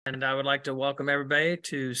And I would like to welcome everybody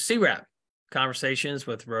to CWRAP, Conversations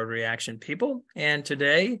with Rotary Action People. And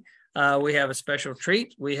today we have a special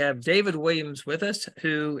treat. We have David Williams with us,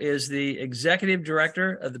 who is the Executive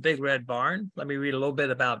Director of the Big Red Barn. Let me read a little bit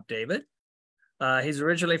about David. He's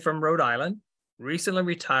originally from Rhode Island, recently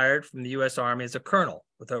retired from the U.S. Army as a colonel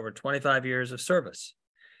with over 25 years of service.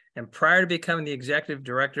 And prior to becoming the Executive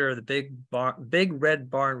Director of the Big Red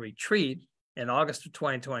Barn Retreat in August of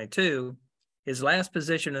 2022, his last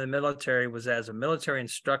position in the military was as a military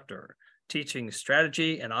instructor, teaching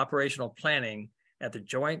strategy and operational planning at the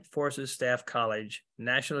Joint Forces Staff College,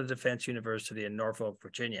 National Defense University in Norfolk,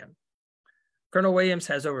 Virginia. Colonel Williams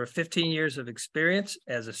has over 15 years of experience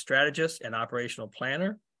as a strategist and operational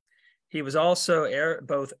planner. He was also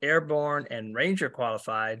both airborne and Ranger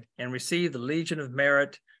qualified and received the Legion of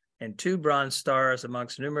Merit and 2 Bronze Stars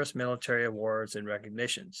amongst numerous military awards and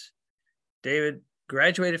recognitions. David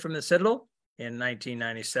graduated from the Citadel in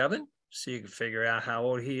 1997, so you can figure out how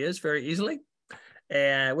old he is very easily,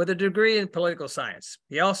 and with a degree in political science.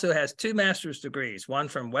 He also has 2 master's degrees, one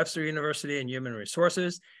from Webster University in Human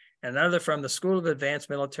Resources, and another from the School of Advanced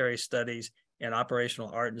Military Studies in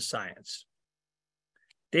Operational Art and Science.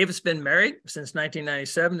 David's been married since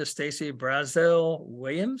 1997 to Stacy Brazel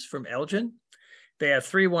Williams from Elgin. They have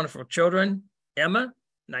 3 wonderful children, Emma,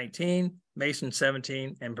 19, Mason,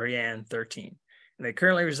 17, and Brianne, 13. And they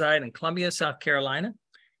currently reside in Columbia, South Carolina.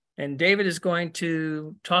 And David is going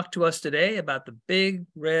to talk to us today about the Big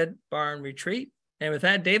Red Barn Retreat. And with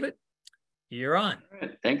that, David, you're on. All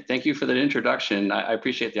right. Thank you for that introduction. I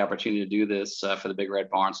appreciate the opportunity to do this for the Big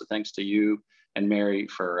Red Barn. So thanks to you and Mary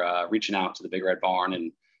for reaching out to the Big Red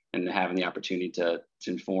Barn and having the opportunity to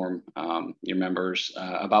inform your members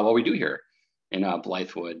about what we do here in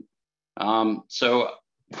Blythewood. So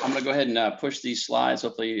I'm going to go ahead and push these slides.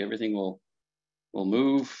 Hopefully everything will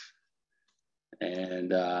move.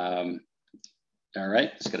 And all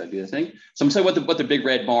right, just gotta do the thing. So I'm gonna say what the Big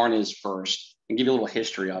Red Barn is first and give you a little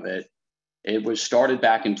history of it. It was started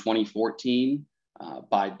back in 2014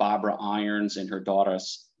 by Barbara Irons and her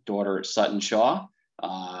daughter Sutton Shaw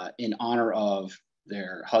in honor of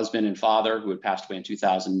their husband and father who had passed away in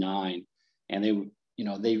 2009. And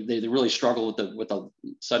they really struggled with the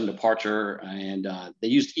sudden departure, and they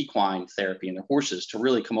used equine therapy in their horses to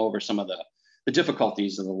really come over some of the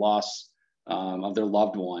difficulties of the loss of their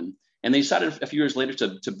loved one. And they decided a few years later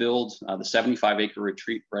to build the 75-acre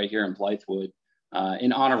retreat right here in Blythewood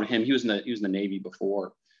in honor of him. He was in the Navy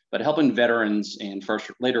before, but helping veterans and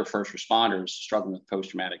later first responders struggling with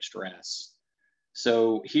post-traumatic stress.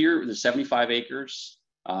 So here, the 75 acres,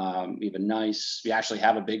 we actually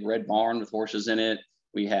have a big red barn with horses in it.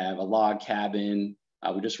 We have a log cabin.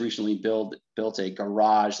 We just recently built a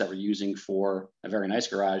garage that we're using for a very nice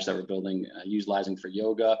garage that we're building, utilizing for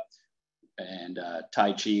yoga and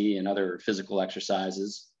Tai Chi and other physical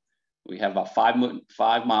exercises. We have about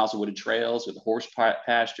 5 miles of wooded trails with horse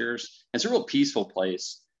pastures. It's a real peaceful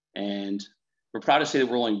place. And we're proud to say that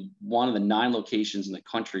we're only one of the 9 locations in the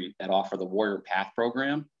country that offer the Warrior Path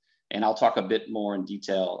program. And I'll talk a bit more in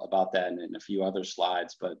detail about that in a few other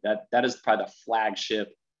slides, but that is probably the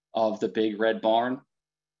flagship of the Big Red Barn.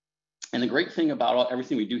 And the great thing about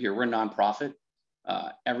everything we do here, we're a nonprofit.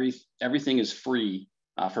 Everything is free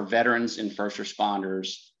for veterans and first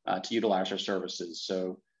responders to utilize our services.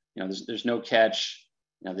 So, there's no catch.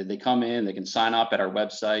 They come in, they can sign up at our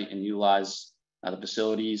website and utilize the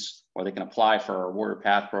facilities, or they can apply for our Warrior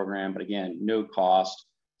Path program, but again, no cost.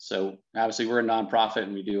 So obviously we're a nonprofit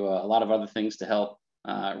and we do a lot of other things to help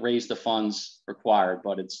raise the funds required,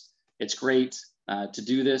 but it's great to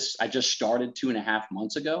do this. I just started 2.5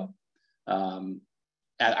 months ago.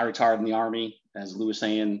 I retired in the Army, as Lou was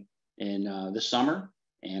saying, in this summer.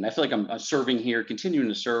 And I feel like I'm serving here, continuing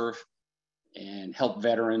to serve and help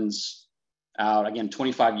veterans out. Again,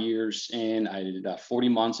 25 years in. I did 40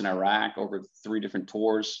 months in Iraq over 3 different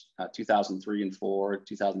tours, 2003 and 4,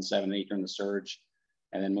 2007 and 8 during the surge.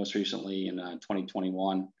 And then most recently in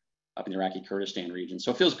 2021 up in the Iraqi Kurdistan region.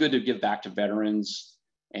 So it feels good to give back to veterans.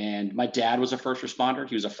 And my dad was a first responder.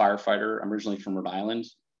 He was a firefighter. I'm originally from Rhode Island,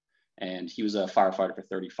 and he was a firefighter for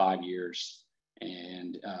 35 years.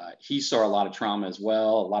 And he saw a lot of trauma as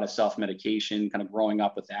well, a lot of self-medication, kind of growing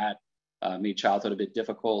up with that, made childhood a bit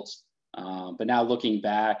difficult. But now looking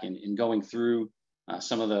back and going through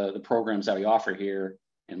some of the programs that we offer here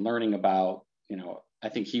and learning about, I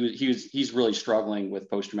think he's really struggling with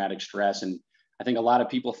post-traumatic stress. And I think a lot of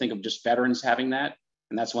people think of just veterans having that.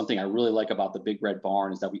 And that's one thing I really like about the Big Red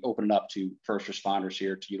Barn, is that we open it up to first responders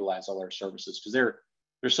here to utilize all our services, because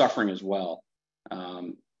they're suffering as well.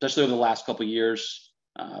 Especially over the last couple of years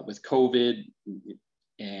with COVID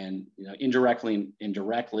and indirectly and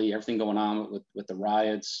directly, everything going on with the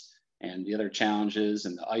riots and the other challenges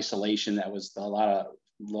and the isolation that was a lot of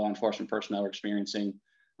law enforcement personnel were experiencing.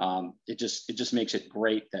 It just makes it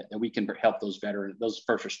great that we can help those veterans, those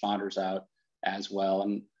first responders out as well.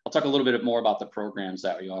 And I'll talk a little bit more about the programs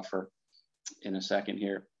that we offer in a second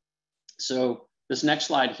here. So this next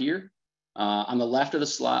slide here, on the left of the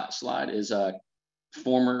slide is a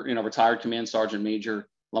former, retired Command Sergeant Major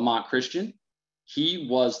Lamont Christian. He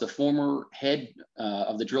was the former head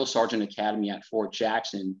of the Drill Sergeant Academy at Fort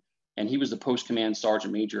Jackson, and he was the post Command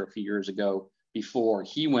Sergeant Major a few years ago before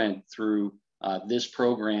he went through this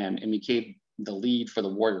program and became the lead for the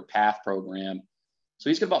Warrior Path program. So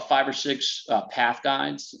he's got about 5 or 6 path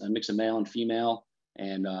guides, a mix of male and female,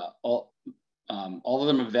 and all of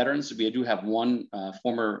them are veterans. We do have one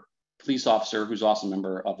former police officer who's also a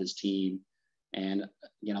member of his team. And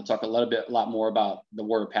I'll talk a lot more about the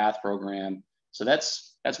Warrior Path program. So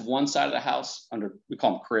that's one side of the house we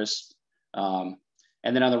call him Chris. And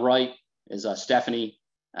then on the right is Stephanie.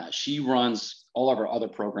 She runs all of our other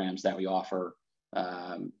programs that we offer.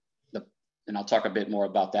 And I'll talk a bit more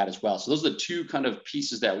about that as well. So those are the two kind of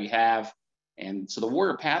pieces that we have. And so the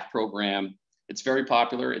Warrior Path program, it's very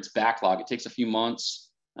popular. It's backlog. It takes a few months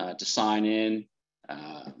to sign in,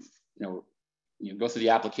 go through the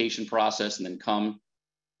application process and then come.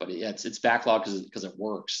 But it's backlog because it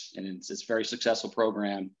works, and it's a very successful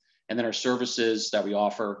program. And then our services that we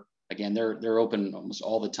offer, again, they're open almost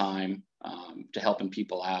all the time to helping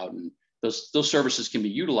people out. And those services can be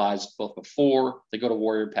utilized both before they go to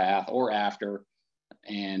Warrior Path or after.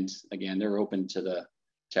 And again, they're open to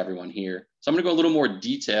everyone here. So I'm going to go a little more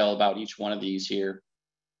detail about each one of these here.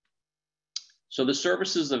 So the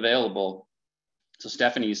services available. So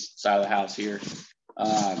Stephanie's side of the house here.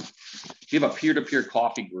 We have a peer-to-peer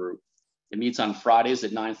coffee group. It meets on Fridays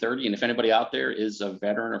at 9:30. And if anybody out there is a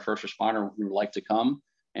veteran or first responder who would like to come,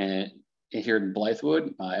 and here in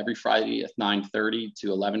Blythewood, every Friday at 9:30 to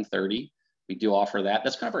 11:30, we do offer that.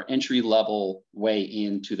 That's kind of our entry-level way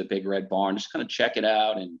into the Big Red Barn. Just kind of check it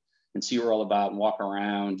out and see what we're all about and walk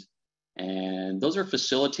around. And those are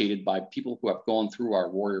facilitated by people who have gone through our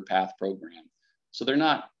Warrior Path program. So they're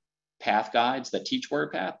not path guides that teach Warrior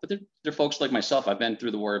Path, but they're folks like myself. I've been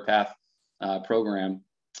through the Warrior Path program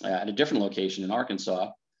at a different location in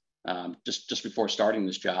Arkansas just before starting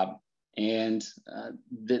this job. And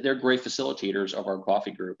they're great facilitators of our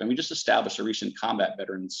coffee group. And we just established a recent combat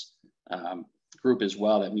veterans group as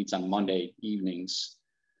well that meets on Monday evenings.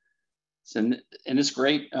 So, and it's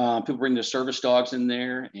great. People bring their service dogs in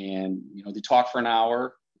there, and they talk for an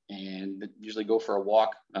hour, and usually go for a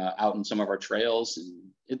walk out in some of our trails. And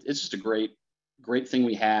it's just a great thing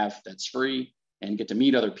we have that's free, and get to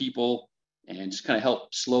meet other people and just kind of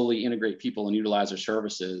help slowly integrate people and utilize our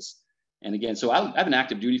services. And again, so I've been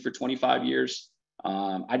active duty for 25 years.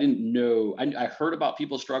 I didn't know, I heard about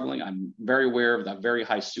people struggling. I'm very aware of the very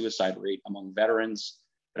high suicide rate among veterans,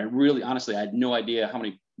 but honestly, I had no idea how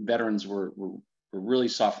many veterans were really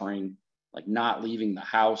suffering, like not leaving the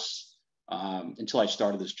house until I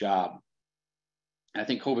started this job. I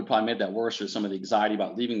think COVID probably made that worse with some of the anxiety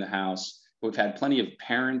about leaving the house. But we've had plenty of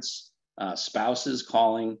parents, spouses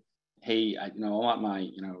calling, hey, I want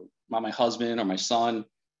my husband or my son.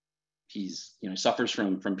 He suffers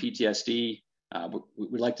from PTSD.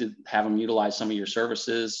 We'd like to have him utilize some of your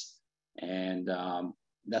services. And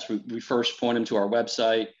that's when we first point them to our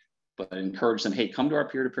website, but encourage them, hey, come to our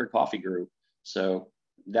peer-to-peer coffee group. So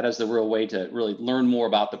that is the real way to really learn more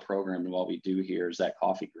about the program, and what we do here is that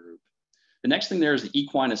coffee group. The next thing there is the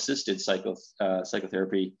equine assisted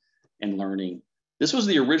psychotherapy and learning. This was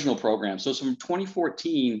the original program. So from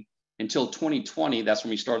 2014 until 2020, that's when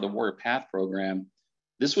we started the Warrior Path program.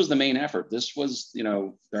 This was the main effort. This was,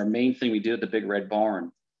 our main thing we did at the Big Red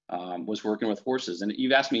Barn was working with horses. And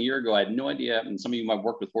you've asked me a year ago, I had no idea, and some of you might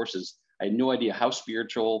work with horses, I had no idea how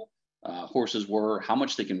spiritual horses were, how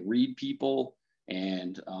much they can read people.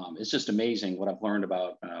 And it's just amazing what I've learned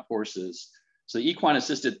about horses. So the equine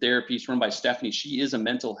assisted therapy is run by Stephanie. She is a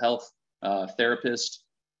mental health therapist.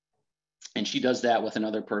 And she does that with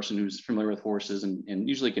another person who's familiar with horses, and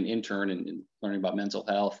usually can intern in learning about mental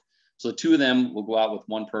health. So the two of them will go out with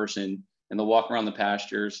one person, and they'll walk around the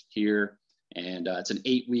pastures here. And it's an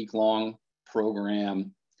 8-week long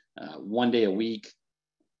program, 1 day a week.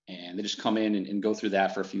 And they just come in and go through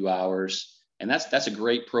that for a few hours. And that's a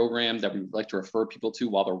great program that we like to refer people to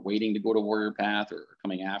while they're waiting to go to Warrior Path or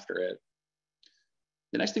coming after it.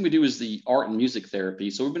 The next thing we do is the art and music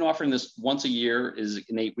therapy. So we've been offering this once a year, is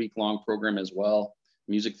an 8-week long program as well.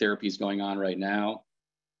 Music therapy is going on right now.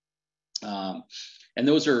 And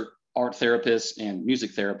those are art therapists and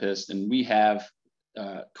music therapists. And we have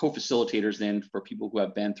co-facilitators then for people who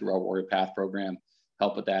have been through our Warrior Path program,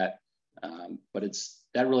 help with that. But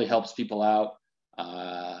that really helps people out,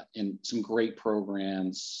 and some great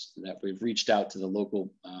programs that we've reached out to the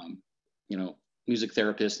local, music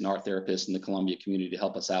therapists and art therapists in the Columbia community to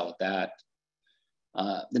help us out with that.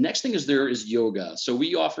 The next thing is yoga. So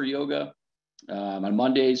we offer yoga on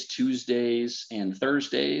Mondays, Tuesdays, and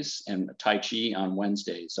Thursdays, and Tai Chi on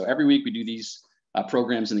Wednesdays. So every week we do these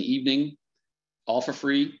programs in the evening, all for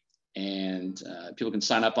free. And people can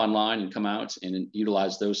sign up online and come out and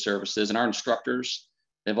utilize those services. And our instructors,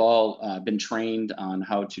 they've all been trained on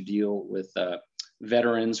how to deal with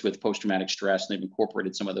veterans with post-traumatic stress. And they've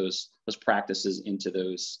incorporated some of those practices into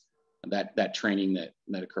that training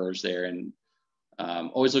that occurs there. And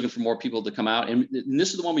always looking for more people to come out. And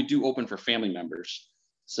this is the one we do open for family members.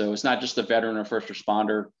 So it's not just the veteran or first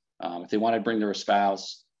responder. If they want to bring their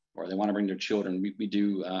spouse or they want to bring their children, we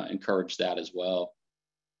do encourage that as well.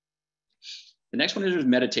 The next one is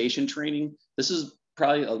meditation training. This is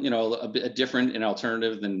probably a bit different and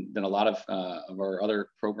alternative than a lot of our other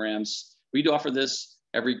programs. We do offer this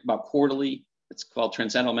about quarterly. It's called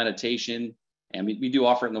Transcendental Meditation, and we do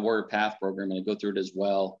offer it in the Warrior Path program, and I go through it as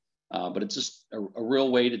well. But it's just a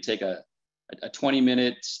real way to take a 20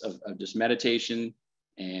 minutes of just meditation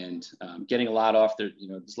and getting a lot off there,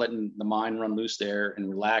 just letting the mind run loose there and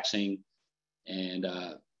relaxing. And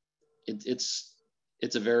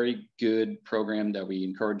it's a very good program that we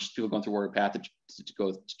encourage people going through Warrior Path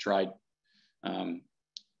to try at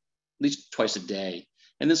least twice a day.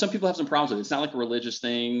 And then some people have some problems with it. It's not like a religious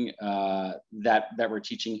thing that we're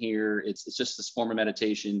teaching here. It's just this form of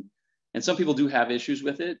meditation. And some people do have issues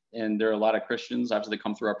with it. And there are a lot of Christians, obviously, that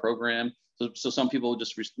come through our program. So some people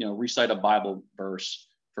just recite a Bible verse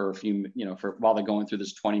for a few, while they're going through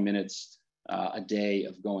this 20 minutes a day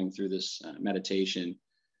of going through this meditation.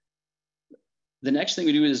 The next thing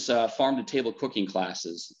we do is farm to table cooking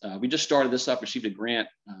classes. We just started this up, received a grant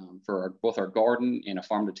for both our garden and a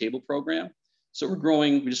farm to table program. So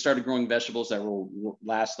we just started growing vegetables that will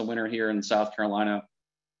last the winter here in South Carolina,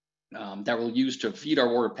 that we'll use to feed our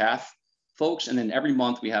Warrior Path folks. And then every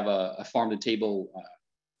month we have a farm to table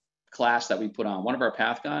class that we put on. One of our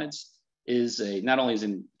path guides is not only is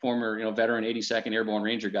a former veteran 82nd Airborne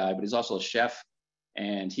Ranger guy, but he's also a chef,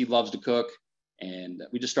 and he loves to cook. And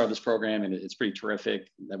we just started this program, and it's pretty terrific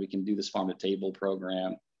that we can do this farm to table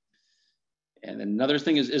program. And then another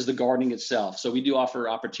thing is the gardening itself. So we do offer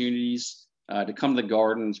opportunities to come to the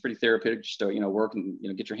garden. It's pretty therapeutic just to work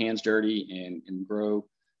and get your hands dirty and grow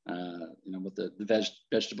with the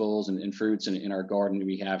vegetables and fruits in our garden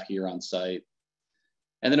we have here on site.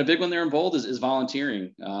 And then a big one there in bold is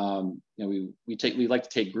volunteering. We like to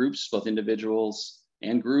take groups, both individuals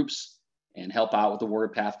and groups, and help out with the Warrior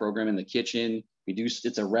Path program in the kitchen.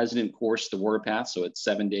 It's a resident course, the Warrior Path, so it's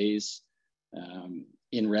 7 days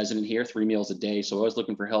in resident here, 3 meals a day. So I was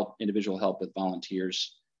looking for individual help with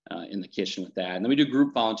volunteers in the kitchen with that. And then we do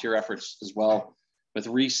group volunteer efforts as well with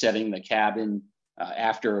resetting the cabin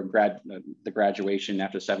after the graduation,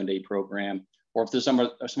 after the 7-day program, or if there's some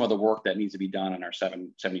other work that needs to be done on our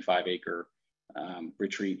 75-acre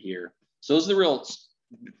retreat here. So those are the real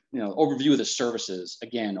overview of the services.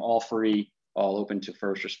 Again, all free, all open to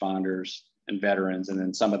first responders and veterans, and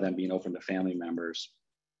then some of them being open to family members.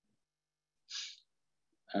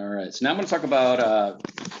 All right, so now I'm going to talk about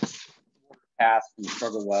Path and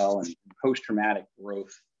Struggle Well and post-traumatic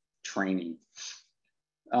growth training.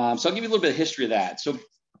 So I'll give you a little bit of history of that. So,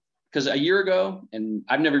 because a year ago, and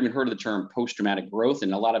I've never even heard of the term post-traumatic growth,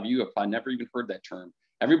 and a lot of you have probably never even heard that term.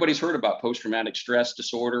 Everybody's heard about post-traumatic stress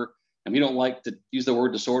disorder, and we don't like to use the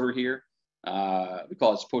word disorder here. We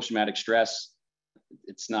call it post-traumatic stress.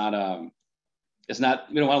 It's not, we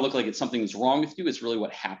don't want to look like it's something that's wrong with you. It's really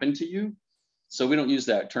what happened to you. So we don't use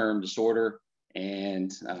that term disorder.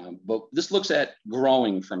 And, but this looks at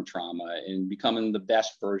growing from trauma and becoming the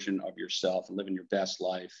best version of yourself and living your best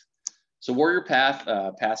life. So Warrior Path,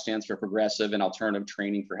 PATH stands for Progressive and Alternative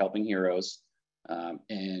Training for Helping Heroes.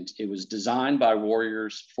 And it was designed by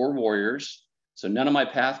warriors for warriors. So none of my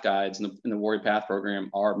path guides in the Warrior Path program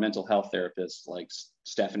are mental health therapists like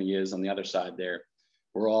Stephanie is on the other side there.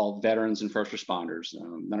 We're all veterans and first responders.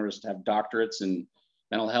 None of us have doctorates in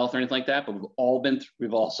mental health or anything like that, but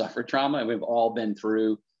we've all suffered trauma, and we've all been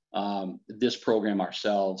through this program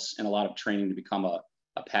ourselves and a lot of training to become a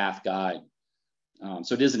path guide.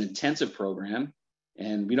 So it is an intensive program,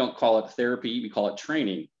 and we don't call it therapy, we call it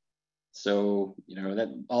training. So,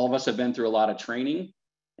 that all of us have been through a lot of training,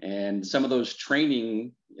 and some of those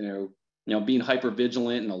training, being hyper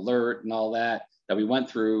vigilant and alert and all that we went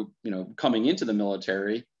through, coming into the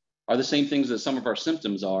military, are the same things that some of our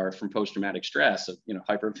symptoms are from post-traumatic stress of,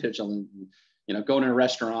 hypervigilant, going to a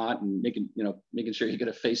restaurant and making sure you get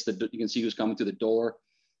to face you can see who's coming through the door.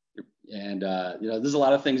 And, there's a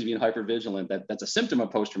lot of things being hypervigilant that's a symptom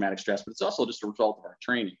of post-traumatic stress, but it's also just a result of our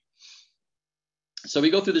training. So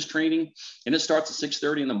we go through this training, and it starts at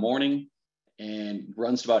 6:30 in the morning and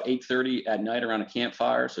runs to about 8:30 at night around a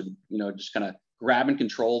campfire. So, just kind of grab and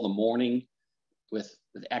control the morning with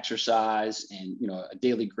exercise and, a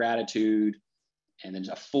daily gratitude. And then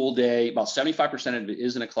a full day, about 75% of it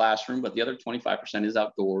is in a classroom, but the other 25% is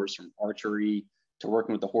outdoors, from archery to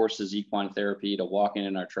working with the horses, equine therapy, to walking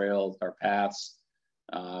in our trails, our paths.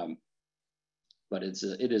 But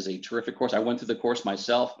it is a terrific course. I went through the course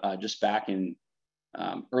myself just back in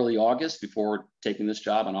early August, before taking this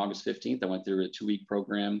job on August 15th. I went through a 2-week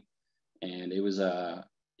program, and it was I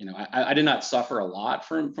did not suffer a lot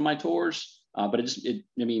from my tours, but it just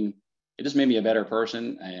made me a better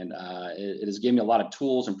person, and it has given me a lot of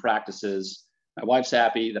tools and practices. My wife's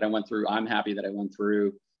happy that I went through. I'm happy that I went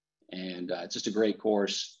through, and it's just a great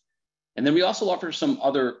course. And then we also offer some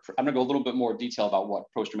other. I'm going to go a little bit more detail about what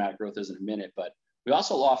post-traumatic growth is in a minute, but we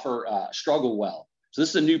also offer Struggle Well. So this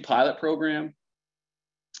is a new pilot program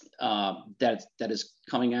that is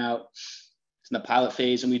coming out. It's in the pilot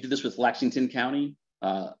phase, and we did this with Lexington County.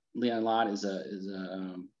 Leon Lott is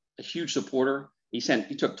a huge supporter. He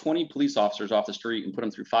took 20 police officers off the street and put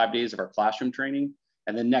them through 5 days of our classroom training,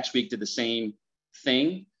 and then next week did the same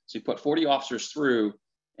thing. So he put 40 officers through,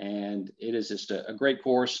 and it is just a great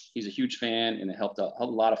course. He's a huge fan, and it helped a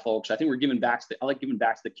lot of folks. I think we're giving back I like giving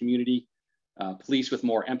back to the community, police with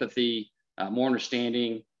more empathy, more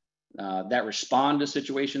understanding, that respond to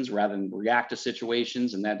situations rather than react to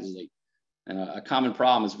situations. And that is a common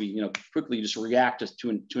problem, is we quickly just react to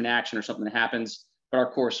an action or something that happens. But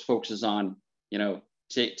our course focuses on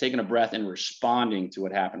taking a breath and responding to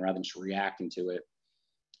what happened rather than just reacting to it.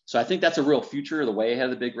 So I think that's a real future. The way ahead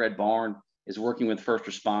of the Big Red Barn is working with first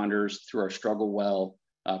responders through our Struggle Well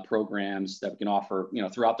programs that we can offer,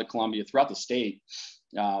 throughout the state.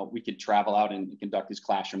 We could travel out and conduct these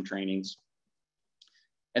classroom trainings.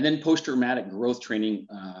 And then post-traumatic growth training,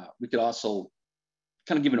 we could also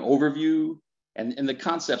kind of give an overview, and the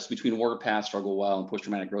concepts between Warpath, Struggle Well, and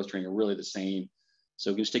post-traumatic growth training are really the same. So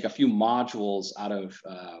we can just take a few modules out of,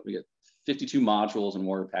 we got 52 modules in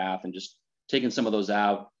Warpath, and just taking some of those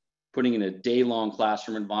out, putting in a day-long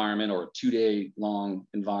classroom environment, or a 2-day-long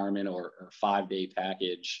environment, or a 5-day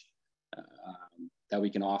package that we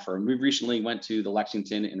can offer. And we recently went to the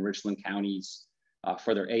Lexington and Richland counties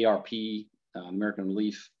for their ARP, American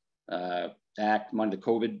Relief Act, money, the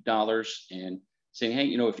COVID dollars, and saying, hey,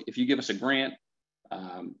 if you give us a grant,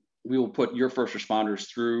 we will put your first responders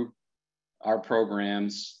through our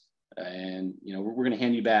programs, and we're going to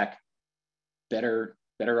hand you back better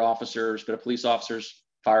officers, better police officers,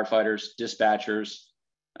 firefighters, dispatchers,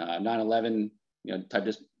 9/11 type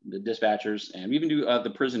dispatchers, and we even do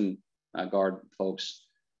the prison guard folks.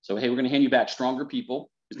 So hey, we're going to hand you back stronger people.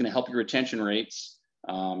 It's going to help your retention rates.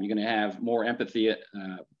 You're going to have more empathy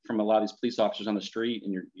from a lot of these police officers on the street,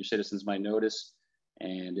 and your citizens might notice.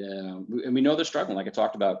 And we know they're struggling. Like I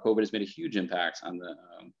talked about, COVID has made a huge impact on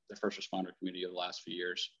the first responder community over the last few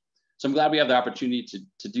years. So I'm glad we have the opportunity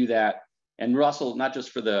to do that. And we're also, not just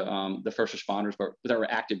for the first responders, but with our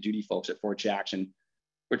active duty folks at Fort Jackson,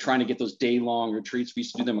 we're trying to get those day-long retreats. We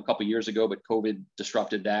used to do them a couple of years ago, but COVID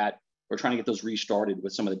disrupted that. We're trying to get those restarted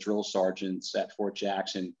with some of the drill sergeants at Fort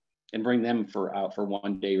Jackson, and bring them out for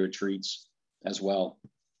 1-day retreats as well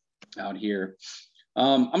out here.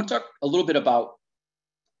 I'm going to talk a little bit about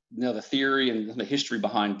the theory and the history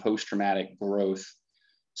behind post-traumatic growth.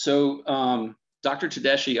 So Dr.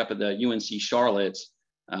 Tedeschi up at the UNC Charlotte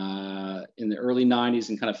in the early 90s,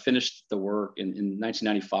 and kind of finished the work in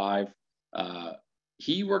 1995.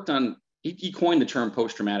 He coined the term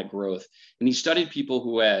post-traumatic growth, and he studied people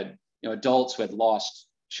who had, adults who had lost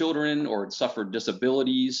children or had suffered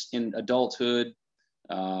disabilities in adulthood,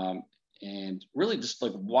 and really just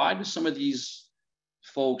like, why do some of these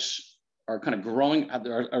folks are kind of growing,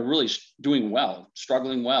 are really doing well,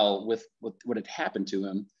 struggling well with what had happened to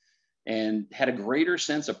them, and had a greater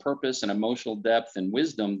sense of purpose and emotional depth and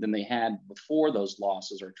wisdom than they had before those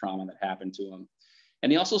losses or trauma that happened to them.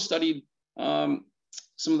 And he also studied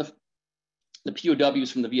some of the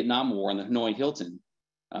POWs from the Vietnam War and the Hanoi Hilton.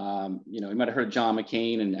 You might have heard of John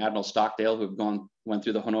McCain and Admiral Stockdale, who have went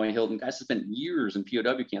through the Hanoi Hilton. Guys have spent years in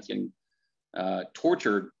POW camps getting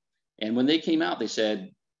tortured. And when they came out,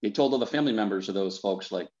 they told all the family members of those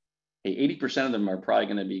folks, like, hey, 80% of them are probably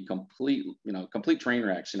going to be complete train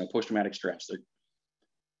wrecks, post-traumatic stress.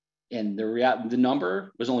 And the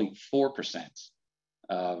number was only 4%.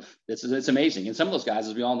 it's amazing. And some of those guys,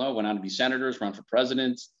 as we all know, went on to be senators, run for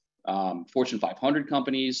president, Fortune 500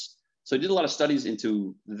 companies. So I did a lot of studies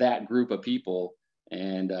into that group of people,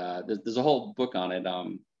 and there's a whole book on it. I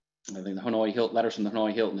think the Hanoi Hilton, Letters from the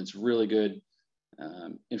Hanoi Hilton. It's really good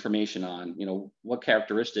information on, you know, what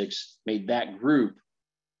characteristics made that group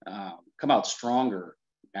come out stronger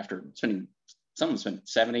after spending, some of them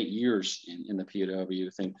spent 7-8 years in the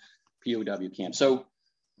POW camp. So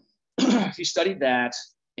he studied that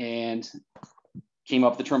and came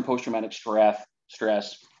up with the term post-traumatic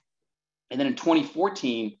stress. And then in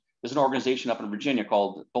 2014, there's an organization up in Virginia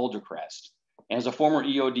called Boulder Crest. And as a former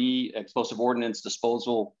EOD, explosive ordnance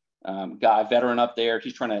disposal guy, veteran up there,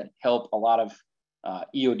 he's trying to help a lot of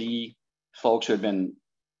EOD folks who had been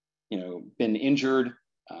injured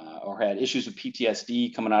or had issues with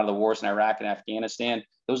PTSD coming out of the wars in Iraq and Afghanistan.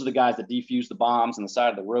 Those are the guys that defuse the bombs on the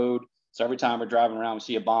side of the road. So every time we're driving around, we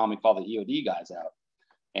see a bomb, we call the EOD guys out.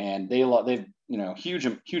 And they've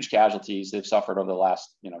huge casualties they've suffered over the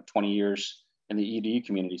last 20 years in the EOD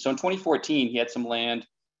community. So in 2014, he had some land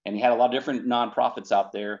and he had a lot of different nonprofits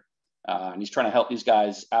out there. And he's trying to help these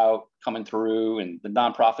guys out coming through, and the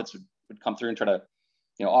nonprofits would come through and try to,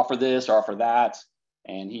 offer this or offer that.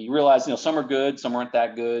 And he realized, some are good, some aren't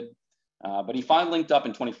that good. But he finally linked up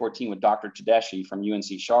in 2014 with Dr. Tedeschi from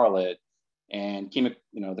UNC Charlotte and came,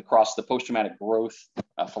 across the post-traumatic growth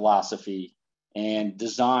philosophy and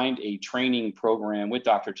designed a training program with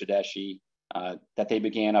Dr. Tedeschi that they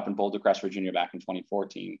began up in Boulder Crest, Virginia back in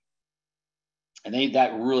 2014. And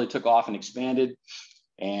that really took off and expanded.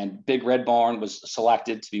 And Big Red Barn was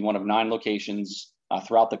selected to be one of 9 locations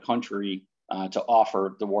throughout the country to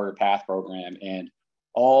offer the Warrior Path program. And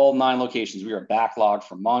all 9 locations, we were backlogged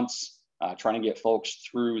for months trying to get folks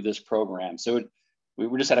through this program. So we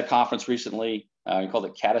were just at a conference recently. We called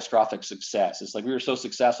it Catastrophic Success. It's like we were so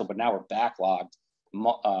successful, but now we're backlogged,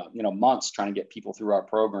 months trying to get people through our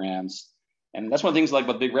programs. And that's one of the things like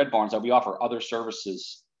with Big Red Barns, that we offer other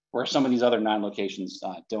services where some of these other 9 locations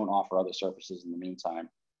don't offer other services in the meantime.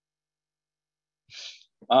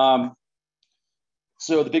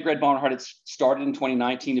 So the Big Red Barn Heart, it started in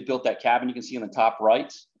 2019. It built that cabin you can see on the top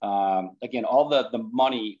right. Again, all the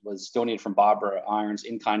money was donated from Barbara Irons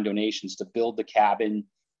in-kind donations to build the cabin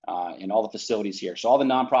and all the facilities here. So all the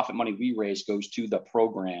nonprofit money we raise goes to the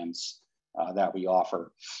programs that we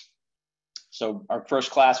offer. So our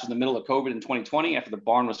first class was in the middle of COVID in 2020 after the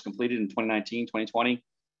barn was completed in 2019, 2020.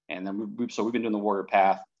 And then we've been doing the Warrior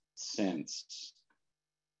Path since.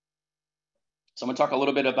 So I'm gonna talk a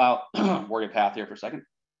little bit about Warrior Path here for a second.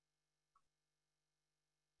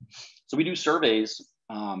 So we do surveys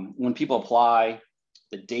when people apply,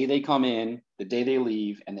 the day they come in, the day they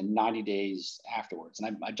leave, and then 90 days afterwards.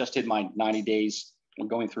 And I just did my 90 days when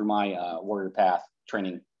going through my Warrior Path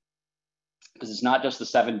training, because it's not just the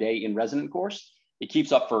 7-day in resident course. It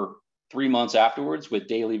keeps up for 3 months afterwards with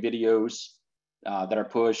daily videos that are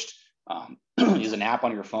pushed. Use an app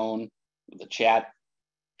on your phone with a chat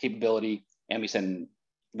capability, and we send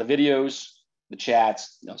the videos, the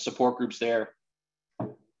chats, support groups there,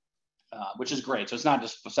 which is great. So it's not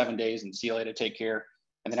just for 7 days and see you later, take care.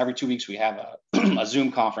 And then every 2 weeks we have a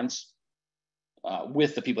Zoom conference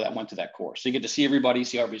with the people that went to that course. So you get to see everybody,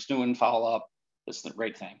 see how everybody's doing, follow up. That's the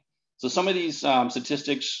great thing. So some of these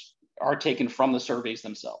statistics are taken from the surveys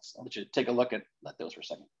themselves. I'll let you take a look at those for a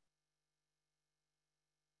second.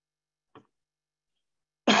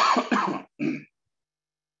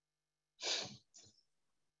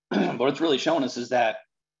 What it's really showing us is that,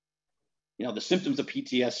 the symptoms of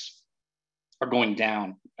PTS are going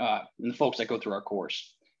down in the folks that go through our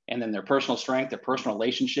course. And then their personal strength, their personal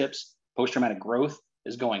relationships, post-traumatic growth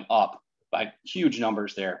is going up by huge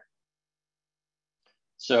numbers there.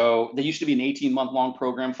 So there used to be an 18-month-long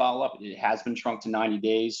program follow-up. It has been shrunk to 90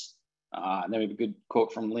 days. And then we have a good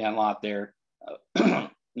quote from Leon Lott there.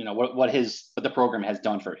 What the program has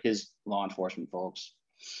done for his law enforcement folks.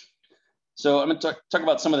 So I'm going to talk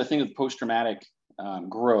about some of the things with post-traumatic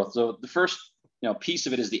growth. So the first piece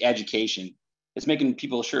of it is the education. It's making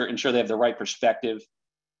people ensure they have the right perspective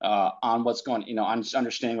on what's going, on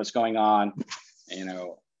understanding what's going on,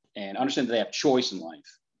 and understand that they have choice in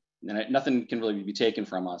life. And nothing can really be taken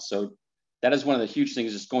from us. So that is one of the huge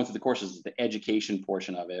things, is going through the courses, the education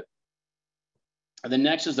portion of it. And then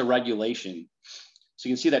next is the regulation. So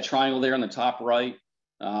you can see that triangle there on the top right.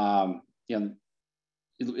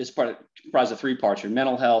 It's comprised of 3 parts: your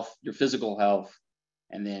mental health, your physical health,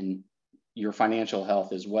 and then your financial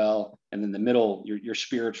health as well. And then the middle, your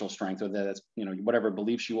spiritual strength, whether that's, whatever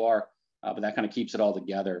beliefs you are, but that kind of keeps it all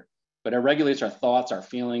together. But it regulates our thoughts, our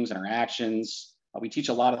feelings, and our actions. We teach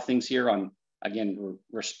a lot of things here on, again,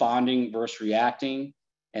 responding versus reacting,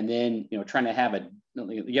 And then, trying to have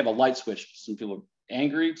you have a light switch. Some people are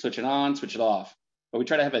angry, switch it on, switch it off. But we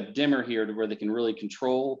try to have a dimmer here to where they can really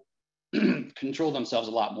control themselves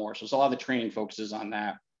a lot more. So a lot of the training focuses on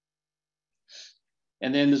that.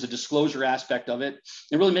 And then there's a disclosure aspect of it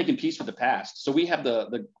and really making peace with the past. So we have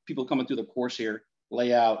the people coming through the course here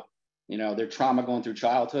lay out, their trauma going through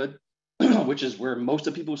childhood, which is where most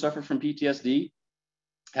of the people who suffer from PTSD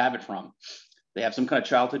have it from. They have some kind of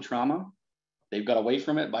childhood trauma. They've got away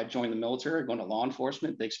from it by joining the military, going to law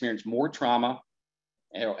enforcement. They experienced more trauma,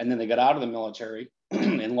 and then they got out of the military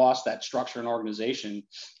and lost that structure and organization.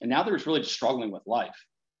 And now they're really just struggling with life,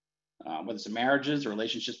 whether it's marriages or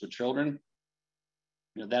relationships with children.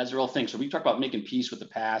 That is a real thing. So we talk about making peace with the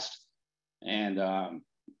past and,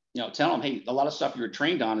 tell them, hey, a lot of stuff you were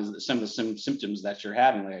trained on is some of the symptoms that you're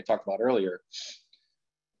having, like I talked about earlier.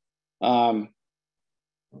 So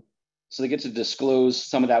they get to disclose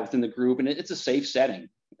some of that within the group, and it's a safe setting.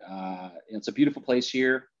 It's a beautiful place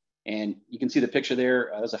here. And you can see the picture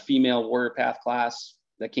there. There's a female warrior path class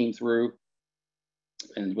that came through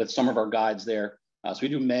and with some of our guides there. So we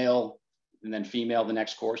do male and then female the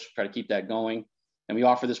next course, try to keep that going. And we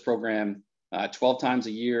offer this program 12 times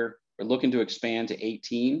a year. We're looking to expand to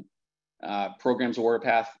 18 programs of warrior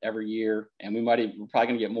path every year. And we're probably going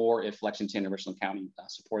to get more if Lexington and Richland County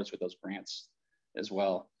support us with those grants as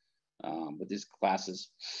well, with these classes,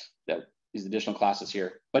 these additional classes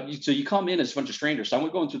here. But so you come in as a bunch of strangers. So I'm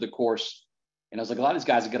going through the course, and I was like, a lot of these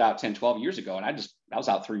guys that got out 10, 12 years ago, and I was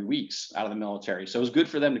out 3 weeks out of the military. So it was good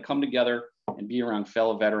for them to come together and be around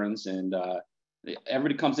fellow veterans. And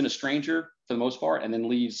everybody comes in a stranger for the most part, and then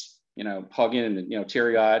leaves, hugging and,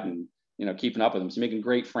 teary-eyed and, keeping up with them. So making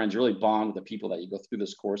great friends, really bond with the people that you go through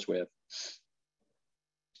this course with.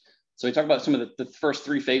 So we talk about some of the first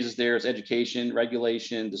 3 phases there is education,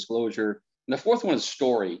 regulation, disclosure. And the 4th one is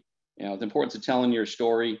story. The importance of telling your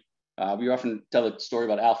story. We often tell the story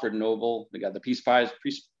about Alfred Nobel, the Peace Prize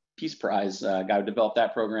guy who developed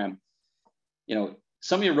that program.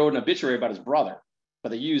 Somebody wrote an obituary about his brother, but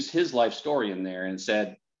they used his life story in there and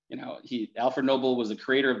said, Alfred Nobel was the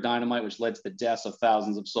creator of dynamite, which led to the deaths of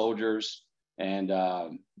thousands of soldiers. And,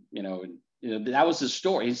 that was his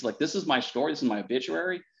story. He's like, this is my story. This is my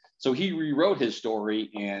obituary. So he rewrote his story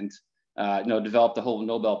and, developed the whole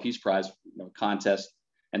Nobel Peace Prize contest.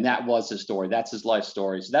 And that was his story. That's his life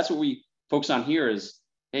story. So that's what we focus on here is,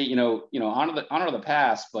 hey, honor the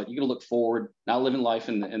past, but you got to look forward, not living life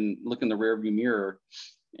and look in the rearview mirror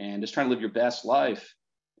and just trying to live your best life.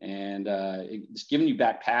 And it's giving you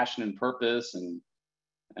back passion and purpose. And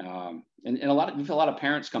we've had a lot of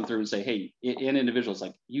parents come through and say, hey, in individuals,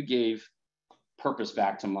 like, you gave purpose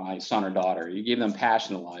back to my son or daughter. You gave them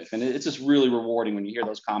passion in life. And it's just really rewarding when you hear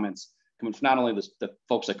those comments coming from not only the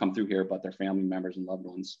folks that come through here, but their family members and loved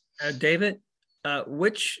ones. David,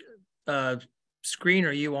 which screen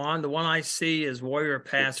are you on? The one I see is Warrior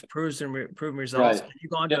Path proven results. Right. Have you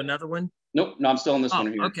gone to another one? Nope. No, I'm still on this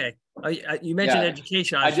one here. Okay. You mentioned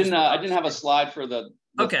education. I didn't have a slide for the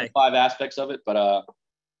 5 aspects of it, but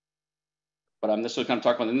I'm just kind of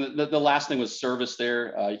talking about it. The last thing was service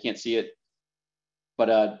there. You can't see it,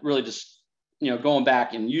 but really just, going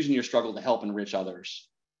back and using your struggle to help enrich others.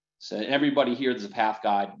 So everybody here is a path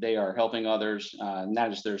guide. They are helping others, and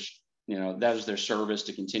that is their service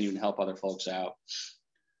to continue to help other folks out.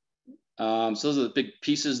 So those are the big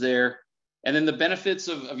pieces there. And then the benefits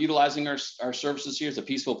of utilizing our services here is a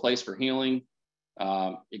peaceful place for healing,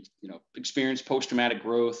 experience post-traumatic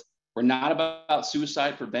growth. We're not about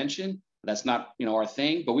suicide prevention. That's not, our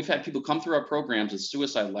thing, but we've had people come through our programs with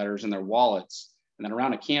suicide letters in their wallets, and then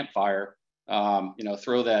around a campfire,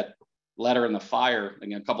 throw that letter in the fire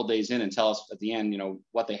a couple days in and tell us at the end,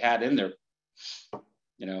 what they had in their,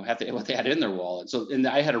 what they had in their wallet. So, and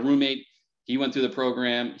I had a roommate, he went through the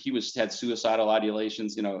program. He had suicidal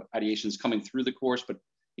ideations coming through the course, but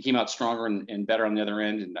he came out stronger and better on the other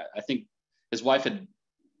end. And I think him and his wife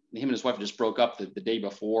had just broke up the day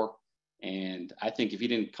before. And I think if he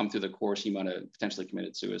didn't come through the course, he might have potentially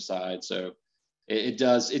committed suicide. So it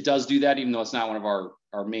does do that, even though it's not one of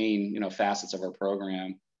our main, facets of our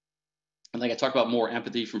program. And like I talk about more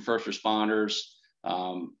empathy from first responders,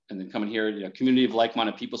 and then coming here, community of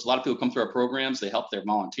like-minded people. So a lot of people come through our programs. They help their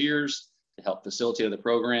volunteers. They help facilitate the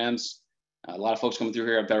programs. A lot of folks coming through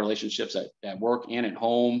here have better relationships at work and at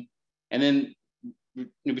home. And then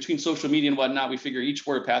between social media and whatnot, we figure each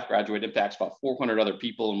Warrior Path graduate impacts about 400 other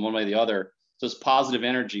people in one way or the other. So this positive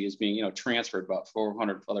energy is being, transferred about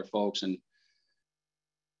 400 other folks. And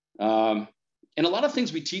And a lot of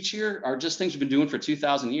things we teach here are just things we've been doing for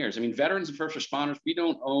 2,000 years. I mean, veterans and first responders, we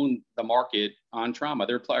don't own the market on trauma.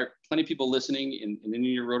 There are plenty of people listening in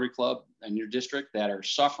your Rotary Club and your district that are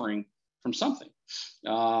suffering from something,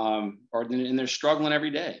 and they're struggling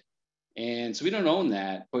every day. And so we don't own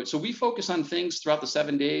that. But so we focus on things throughout the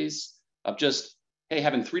 7 days of just, hey,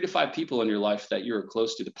 having 3 to 5 people in your life that you're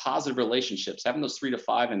close to, the positive relationships, having those 3 to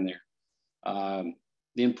 5 in there.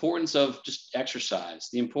 The importance of just exercise,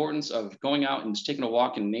 the importance of going out and just taking a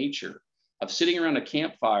walk in nature, of sitting around a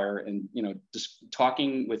campfire and, just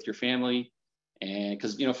talking with your family. And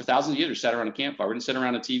because, for thousands of years, we sat around a campfire. We didn't sit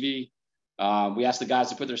around a TV. We asked the guys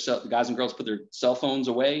the guys and girls put their cell phones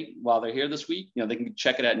away while they're here this week. They can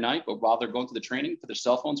check it at night, but while they're going through the training, put their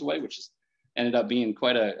cell phones away, which ended up being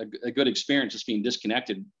quite a good experience, just being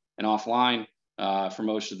disconnected and offline for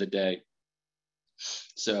most of the day.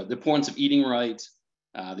 So the importance of eating right,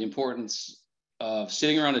 the importance of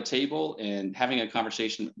sitting around a table and having a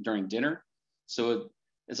conversation during dinner. So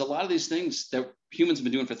it's a lot of these things that humans have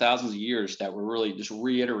been doing for thousands of years that we're really just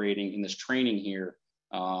reiterating in this training here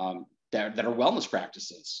that are wellness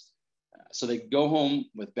practices. So they go home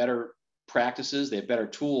with better practices, they have better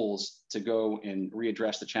tools to go and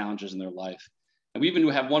readdress the challenges in their life. And we even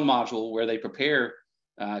have one module where they prepare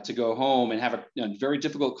to go home and have a very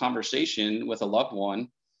difficult conversation with a loved one.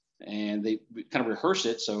 And they kind of rehearse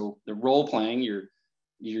it. So the role playing, you're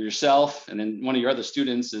yourself, and then one of your other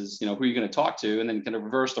students is, who you're going to talk to, and then kind of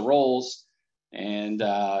reverse the roles and,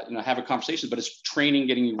 have a conversation, but it's training,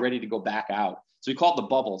 getting you ready to go back out. So we call it the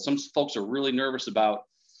bubble. Some folks are really nervous about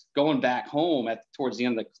going back home towards the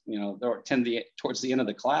end of towards the end of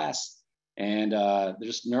the class. And they're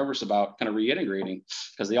just nervous about kind of reintegrating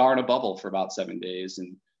because they are in a bubble for about 7 days.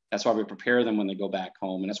 And that's why we prepare them when they go back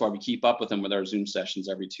home. And that's why we keep up with them with our Zoom sessions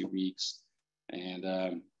every 2 weeks.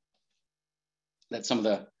 And that's some of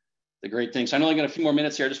the great things. So I know I got a few more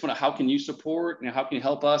minutes here. I just want to, how can you support? How can you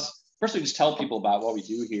help us? First, we just tell people about what we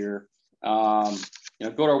do here. Go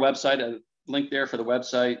to our website, a link there for the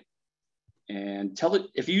website. And tell it,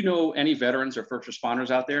 if you know any veterans or first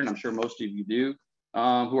responders out there, and I'm sure most of you do,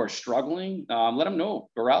 who are struggling, let them know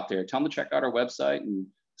we're out there. Tell them to check out our website and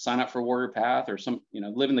sign up for Warrior Path, or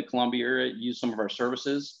live in the Columbia area, use some of our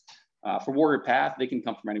services. For Warrior Path, they can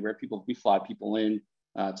come from anywhere. We fly people in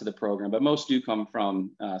to the program, but most do come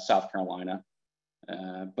from South Carolina.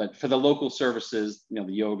 But for the local services, the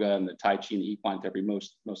yoga and the Tai Chi and the equine therapy,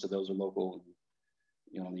 most of those are local.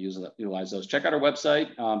 Utilize those. Check out our website,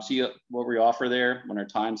 see what we offer there, when our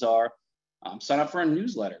times are. Sign up for a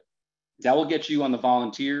newsletter. That will get you on the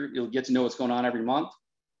volunteer. You'll get to know what's going on every month.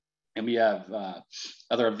 And we have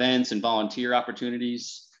other events and volunteer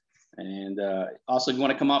opportunities. And also, if you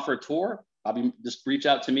want to come out for a tour, just reach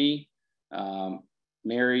out to me.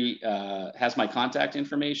 Mary has my contact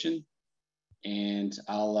information, and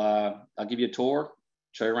I'll give you a tour,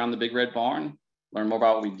 show you around the Big Red Barn, learn more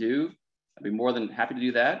about what we do. I'd be more than happy to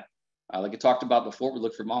do that. Like I talked about before, we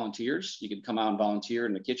look for volunteers. You can come out and volunteer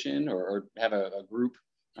in the kitchen, or have a group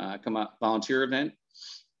come out volunteer event.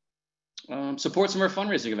 Support some of our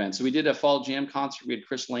fundraising events. So we did a fall jam concert. We had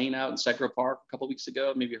Chris Lane out in Segra Park a couple of weeks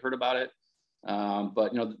ago. Maybe you heard about it.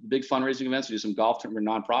 But the big fundraising events, we do some golf tournament,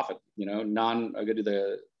 nonprofit. I go to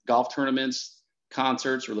the golf tournaments,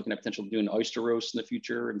 concerts. We're looking at potentially doing oyster roast in the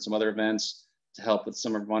future and some other events to help with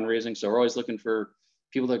some of our fundraising. So we're always looking for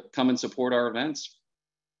people to come and support our events.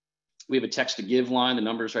 We have a text to give line. The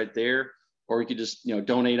number's right there, or you could just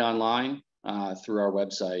donate online through our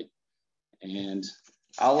website. And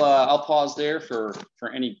I'll pause there for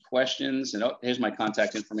any questions. And here's my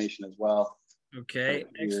contact information as well. Okay,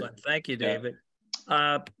 excellent. Thank you, David.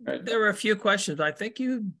 Yeah. There were a few questions. I think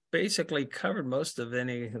you basically covered most of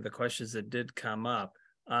any of the questions that did come up.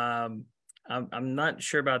 I'm not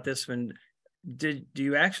sure about this one. Do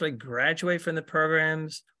you actually graduate from the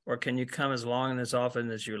programs, or can you come as long and as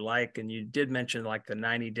often as you like? And you did mention like the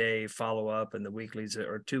 90-day follow-up and the weeklies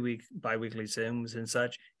or 2-week bi-weekly Zooms and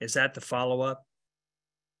such. Is that the follow-up?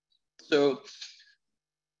 So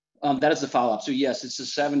that is the follow-up. So yes, it's a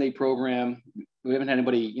 7-day program. We haven't had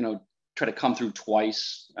anybody, try to come through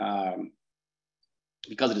twice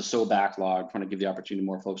because it is so backlogged, trying to give the opportunity to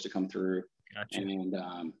more folks to come through. Gotcha.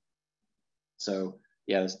 And so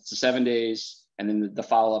yeah, it's 7 days, and then the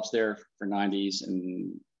follow-ups there for 90s.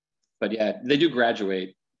 But yeah, they do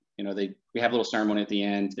graduate. We have a little ceremony at the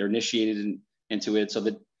end. They're initiated into it. So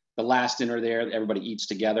the last dinner there, everybody eats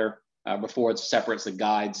together. Before it's separate, it's the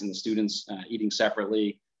guides and the students eating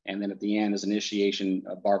separately. And then at the end is initiation,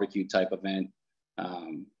 a barbecue type event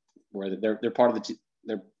where they're part of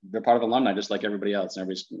they're part of alumni, just like everybody else. And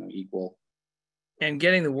everybody's equal. And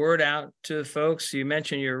getting the word out to folks, you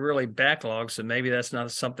mentioned you're really backlogged, so maybe that's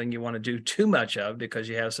not something you want to do too much of because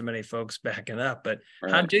you have so many folks backing up. But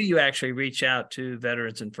Right. How do you actually reach out to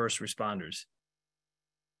veterans and first responders?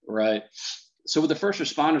 Right. So with the first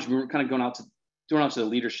responders, we were kind of going out to the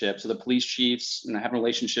leadership. So the police chiefs, having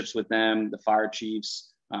relationships with them, the fire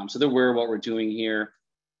chiefs. So they're aware of what we're doing here.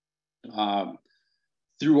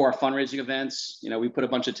 Through our fundraising events, we put a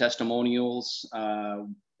bunch of testimonials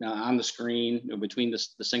on the screen between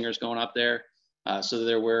the singers going up there, so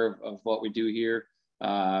they're aware of what we do here.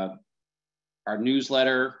 Our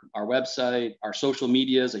newsletter, our website, our social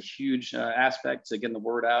media is a huge aspect to getting the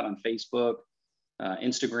word out on Facebook,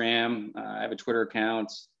 Instagram. I have a Twitter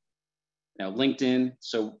account, LinkedIn.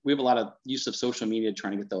 So we have a lot of use of social media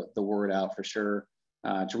trying to get the word out for sure,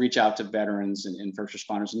 to reach out to veterans and first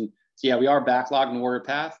responders. And so, yeah, we are backlogged in Warrior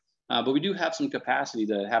Path, but we do have some capacity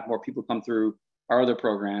to have more people come through our other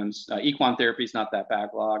programs. Equine therapy is not that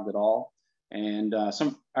backlogged at all. And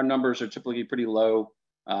our numbers are typically pretty low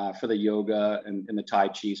for the yoga and the Tai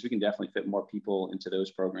Chi. So we can definitely fit more people into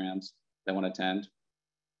those programs that want to attend.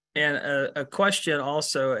 And a question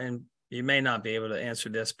also, and you may not be able to answer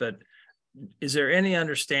this, but is there any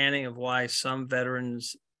understanding of why some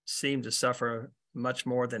veterans seem to suffer much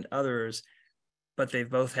more than others, but they've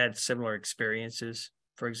both had similar experiences,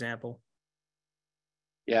 for example?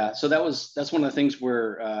 Yeah, so that's one of the things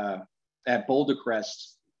where at Boulder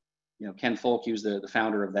Crest, Ken Folk, he was the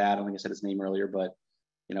founder of that. I don't think I said his name earlier, but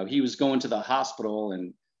he was going to the hospital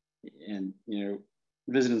and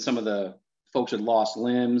visiting some of the folks who had lost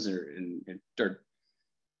limbs and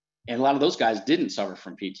a lot of those guys didn't suffer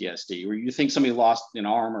from PTSD. Where you think somebody lost an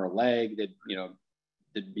arm or a leg, that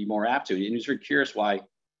they'd be more apt to. And he was very curious why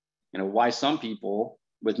some people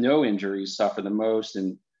with no injuries suffer the most.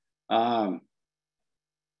 And a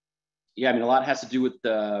lot has to do with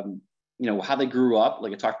how they grew up.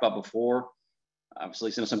 Like I talked about before,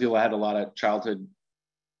 obviously, some people had a lot of childhood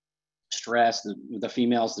stress. The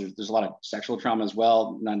females, there's a lot of sexual trauma as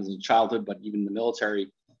well, not as a childhood, but even in the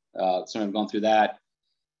military, some have gone through that.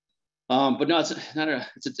 But no,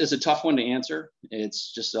 it's a tough one to answer.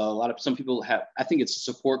 It's just some people have, I think it's a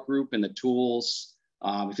support group and the tools.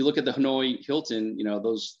 If you look at the Hanoi Hilton,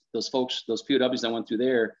 those folks, those POWs that went through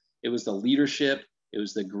there, it was the leadership, it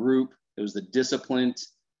was the group, it was the discipline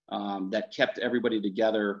that kept everybody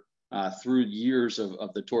together through years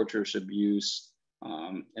of the torturous abuse.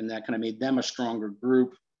 And that kind of made them a stronger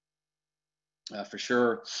group for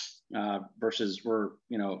sure, versus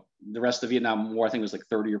the rest of the Vietnam War, I think it was like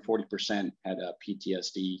 30 or 40% had a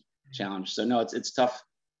PTSD challenge. So no, it's tough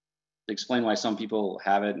to explain why some people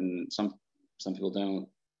have it and some people don't.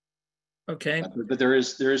 Okay. But there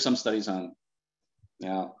is some studies on.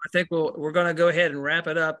 Yeah. I think we're going to go ahead and wrap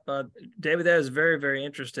it up. David, that is very, very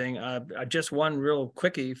interesting. Just one real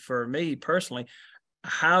quickie for me personally.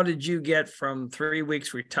 How did you get from 3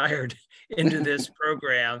 weeks retired into this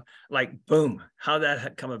program? Like, boom, how did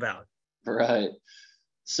that come about? Right.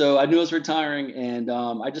 So I knew I was retiring, and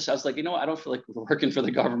I was like, I don't feel like working for the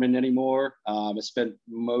government anymore. I spent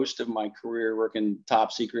most of my career working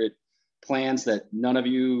top secret plans that none of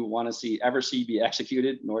you want to ever see be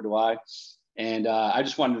executed, nor do I. And I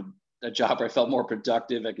just wanted a job where I felt more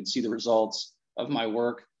productive. I could see the results of my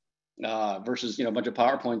work versus, a bunch of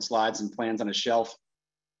PowerPoint slides and plans on a shelf.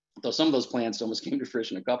 Though some of those plans almost came to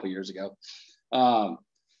fruition a couple of years ago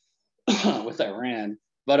with Iran.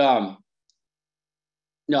 But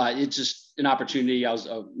no, it's just an opportunity. I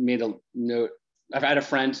made a note. I've had a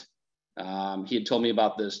friend. He had told me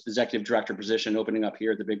about this executive director position opening up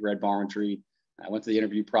here at the Big Red Barn Retreat. I went through the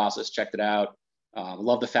interview process, checked it out.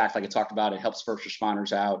 Love the fact, like I talked about, it helps first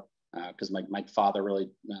responders out because my father really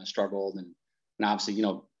struggled. And obviously,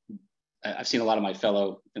 I've seen a lot of my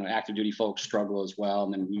fellow, active duty folks struggle as well.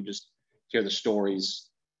 And then you just hear the stories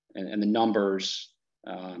and the numbers.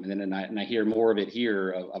 And then I hear more of it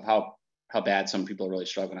here of how bad some people are really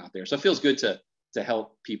struggling out there. So it feels good to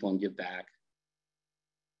help people and give back.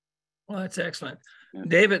 Well, that's excellent. Yeah.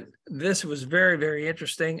 David, this was very, very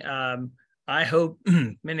interesting. I hope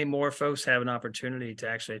many more folks have an opportunity to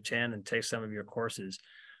actually attend and take some of your courses.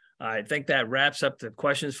 I think that wraps up the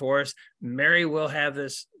questions for us. Mary will have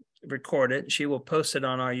this recorded. She will post it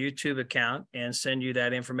on our YouTube account and send you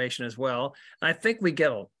that information as well. I think we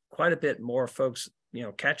get quite a bit more folks,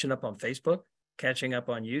 catching up on Facebook, catching up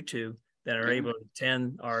on YouTube that are able to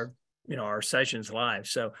attend our sessions live.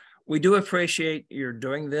 So we do appreciate your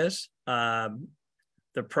doing this.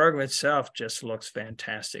 The program itself just looks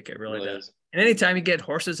fantastic. It really does. And anytime you get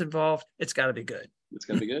horses involved, it's got to be good. It's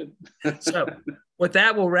going to be good. So with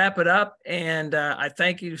that, we'll wrap it up. And I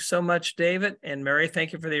thank you so much, David and Mary.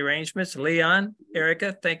 Thank you for the arrangements. Leon,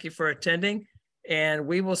 Erica, thank you for attending. And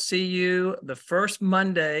we will see you the first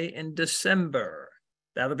Monday in December.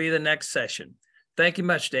 That'll be the next session. Thank you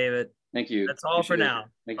much, David. Thank you. That's all for now.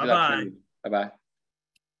 Bye-bye. Bye-bye.